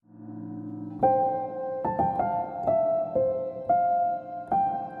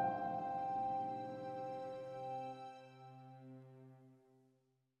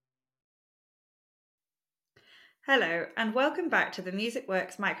Hello, and welcome back to the Music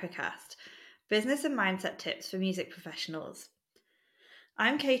Works microcast, business and mindset tips for music professionals.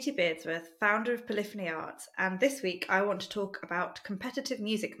 I'm Katie Beardsworth, founder of Polyphony Arts, and this week I want to talk about competitive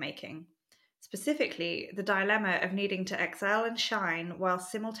music making, specifically the dilemma of needing to excel and shine while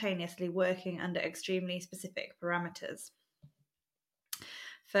simultaneously working under extremely specific parameters.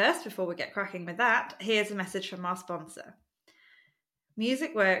 First, before we get cracking with that, here's a message from our sponsor.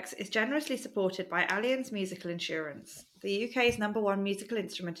 Music Works is generously supported by Allianz Musical Insurance, the UK's #1 musical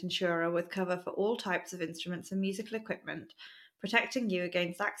instrument insurer with cover for all types of instruments and musical equipment, protecting you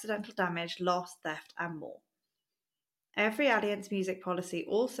against accidental damage, loss, theft, and more. Every Allianz music policy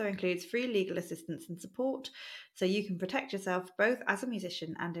also includes free legal assistance and support, so you can protect yourself both as a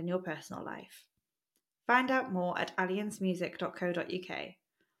musician and in your personal life. Find out more at allianzmusic.co.uk.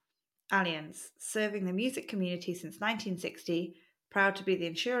 Allianz, serving the music community since 1960, proud to be the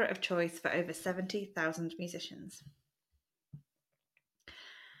insurer of choice for over 70,000 musicians.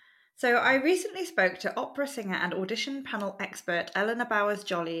 So I recently spoke to opera singer and audition panel expert Eleanor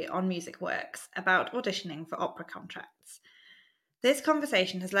Bowers-Jolly on Music Works about auditioning for opera contracts. This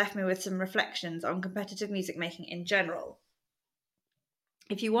conversation has left me with some reflections on competitive music making in general.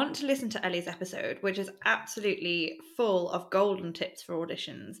 If you want to listen to Ellie's episode, which is absolutely full of golden tips for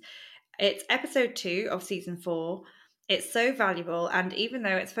auditions, it's episode 2 of season 4. It's so valuable, and even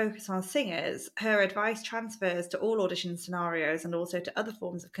though it's focused on singers, her advice transfers to all audition scenarios and also to other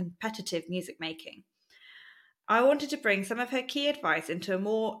forms of competitive music making. I wanted to bring some of her key advice into a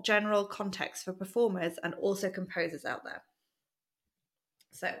more general context for performers and also composers out there.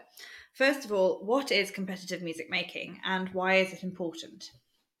 So, first of all, what is competitive music making and why is it important?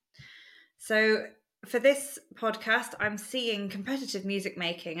 So, for this podcast, I'm seeing competitive music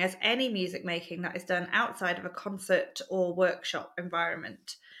making as any music making that is done outside of a concert or workshop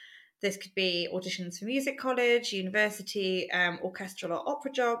environment. This could be auditions for music college, university, orchestral or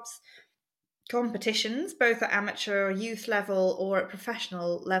opera jobs, competitions, both at amateur or youth level or at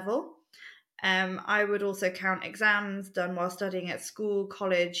professional level. I would also count exams done while studying at school,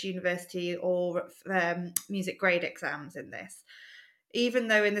 college, university, or music grade exams in this. Even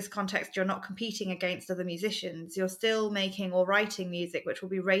though in this context you're not competing against other musicians, you're still making or writing music which will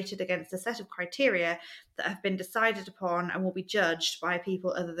be rated against a set of criteria that have been decided upon and will be judged by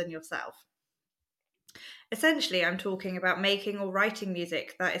people other than yourself. Essentially, I'm talking about making or writing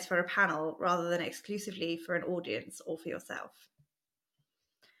music that is for a panel rather than exclusively for an audience or for yourself.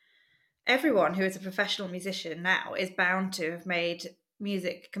 Everyone who is a professional musician now is bound to have made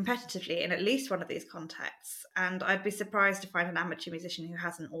music competitively in at least one of these contexts, and I'd be surprised to find an amateur musician who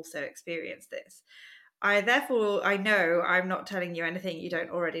hasn't also experienced this. I know I'm not telling you anything you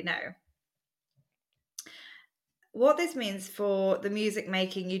don't already know. What this means for the music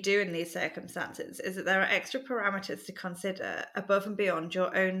making you do in these circumstances is that there are extra parameters to consider above and beyond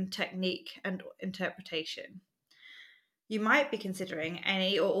your own technique and interpretation. You might be considering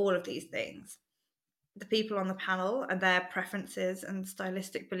any or all of these things: the people on the panel and their preferences and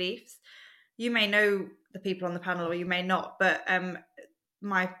stylistic beliefs. You may know the people on the panel or you may not, but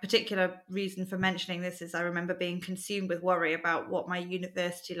my particular reason for mentioning this is I remember being consumed with worry about what my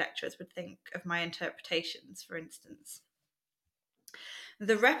university lecturers would think of my interpretations, for instance.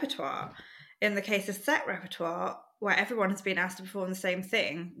 The repertoire, in the case of set repertoire, where everyone has been asked to perform the same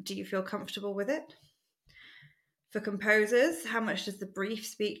thing, do you feel comfortable with it? For composers, how much does the brief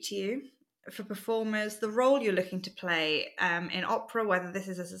speak to you? For performers, the role you're looking to play in opera, whether this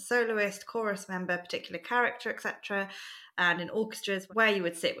is as a soloist, chorus member, particular character, etc., and in orchestras, where you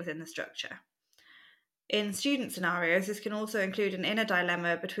would sit within the structure. In student scenarios, this can also include an inner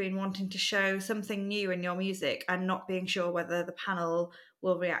dilemma between wanting to show something new in your music and not being sure whether the panel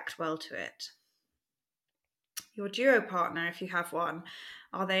will react well to it. Your duo partner, if you have one,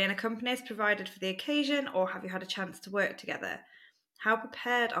 are they an accompanist provided for the occasion, or have you had a chance to work together? How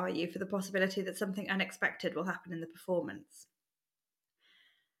prepared are you for the possibility that something unexpected will happen in the performance?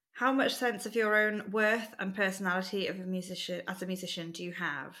 How much sense of your own worth and personality as a musician do you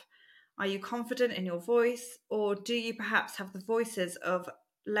have? Are you confident in your voice, or do you perhaps have the voices of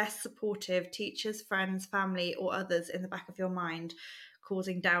less supportive teachers, friends, family, or others in the back of your mind,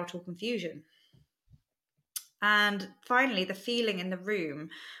 causing doubt or confusion? And finally, the feeling in the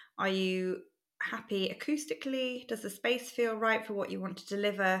room. Are you happy acoustically? Does the space feel right for what you want to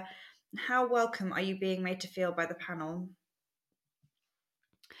deliver? How welcome are you being made to feel by the panel?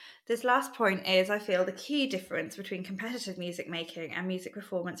 This last point is, I feel, the key difference between competitive music making and music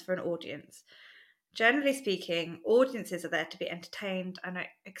performance for an audience. Generally speaking, audiences are there to be entertained and are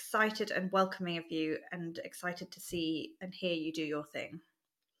excited and welcoming of you and excited to see and hear you do your thing.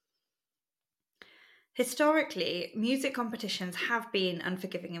 Historically, music competitions have been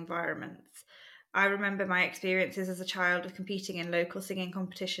unforgiving environments. I remember my experiences as a child of competing in local singing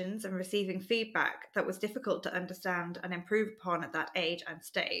competitions and receiving feedback that was difficult to understand and improve upon at that age and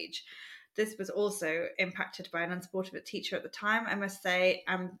stage. This was also impacted by an unsupportive teacher at the time. I must say,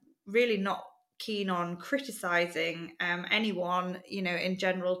 I'm really not keen on criticizing anyone, in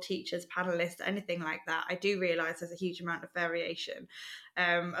general, teachers, panelists, anything like that. I do realize there's a huge amount of variation.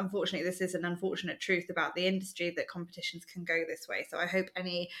 Unfortunately, this is an unfortunate truth about the industry, that competitions can go this way. So I hope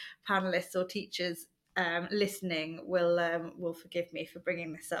any panelists or teachers listening will forgive me for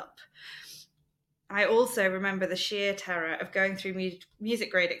bringing this up. I also remember the sheer terror of going through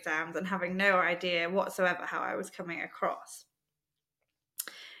music grade exams and having no idea whatsoever how I was coming across.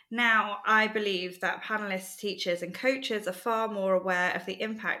 Now, I believe that panelists, teachers, and coaches are far more aware of the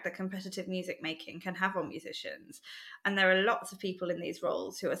impact that competitive music making can have on musicians. And there are lots of people in these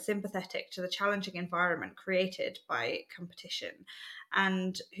roles who are sympathetic to the challenging environment created by competition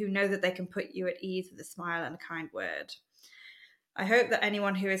and who know that they can put you at ease with a smile and a kind word. I hope that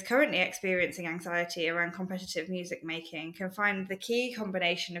anyone who is currently experiencing anxiety around competitive music making can find the key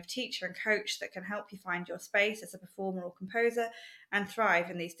combination of teacher and coach that can help you find your space as a performer or composer and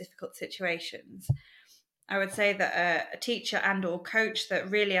thrive in these difficult situations. I would say that a teacher and or coach that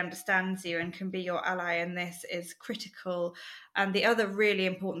really understands you and can be your ally in this is critical. And the other really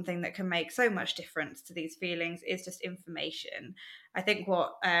important thing that can make so much difference to these feelings is just information. I think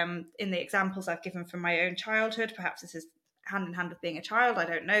what in the examples I've given from my own childhood, perhaps this is hand in hand with being a child, I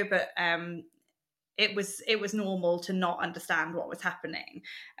don't know, but it was normal to not understand what was happening,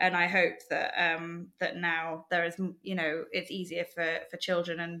 and I hope that that now there is, it's easier for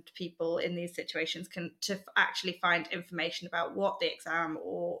children and people in these situations to actually find information about what the exam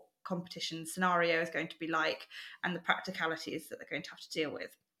or competition scenario is going to be like and the practicalities that they're going to have to deal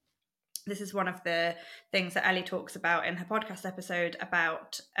with. This is one of the things that Ellie talks about in her podcast episode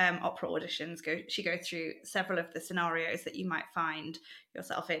about opera auditions. She goes through several of the scenarios that you might find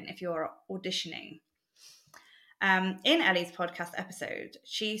yourself in if you're auditioning. In Ellie's podcast episode,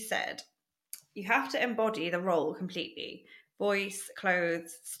 she said, you have to embody the role completely. Voice,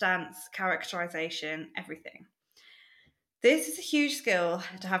 clothes, stance, characterization, everything. This is a huge skill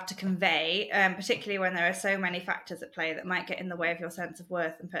to have to convey, particularly when there are so many factors at play that might get in the way of your sense of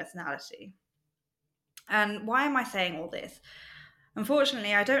worth and personality. And why am I saying all this?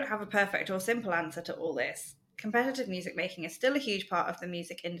 Unfortunately, I don't have a perfect or simple answer to all this. Competitive music making is still a huge part of the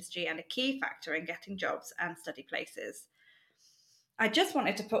music industry and a key factor in getting jobs and study places. I just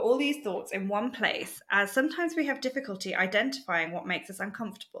wanted to put all these thoughts in one place, as sometimes we have difficulty identifying what makes us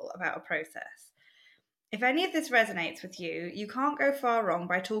uncomfortable about a process. If any of this resonates with you, you can't go far wrong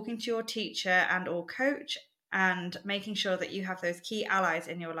by talking to your teacher and or coach and making sure that you have those key allies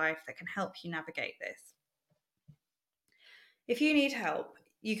in your life that can help you navigate this. If you need help,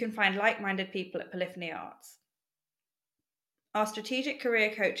 you can find like-minded people at Polyphony Arts. Our strategic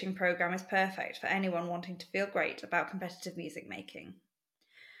career coaching program is perfect for anyone wanting to feel great about competitive music making.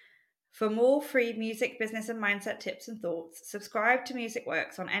 For more free music, business, and mindset tips and thoughts, subscribe to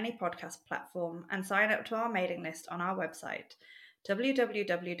MusicWorks on any podcast platform and sign up to our mailing list on our website,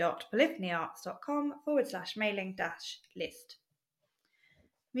 www.polyphonyarts.com/mailing-list.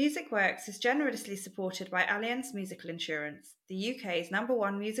 MusicWorks is generously supported by Allianz Musical Insurance, the UK's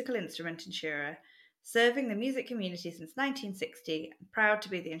 #1 musical instrument insurer, serving the music community since 1960 and proud to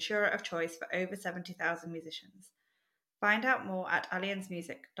be the insurer of choice for over 70,000 musicians. Find out more at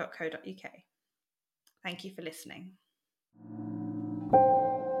allianzmusic.co.uk. Thank you for listening.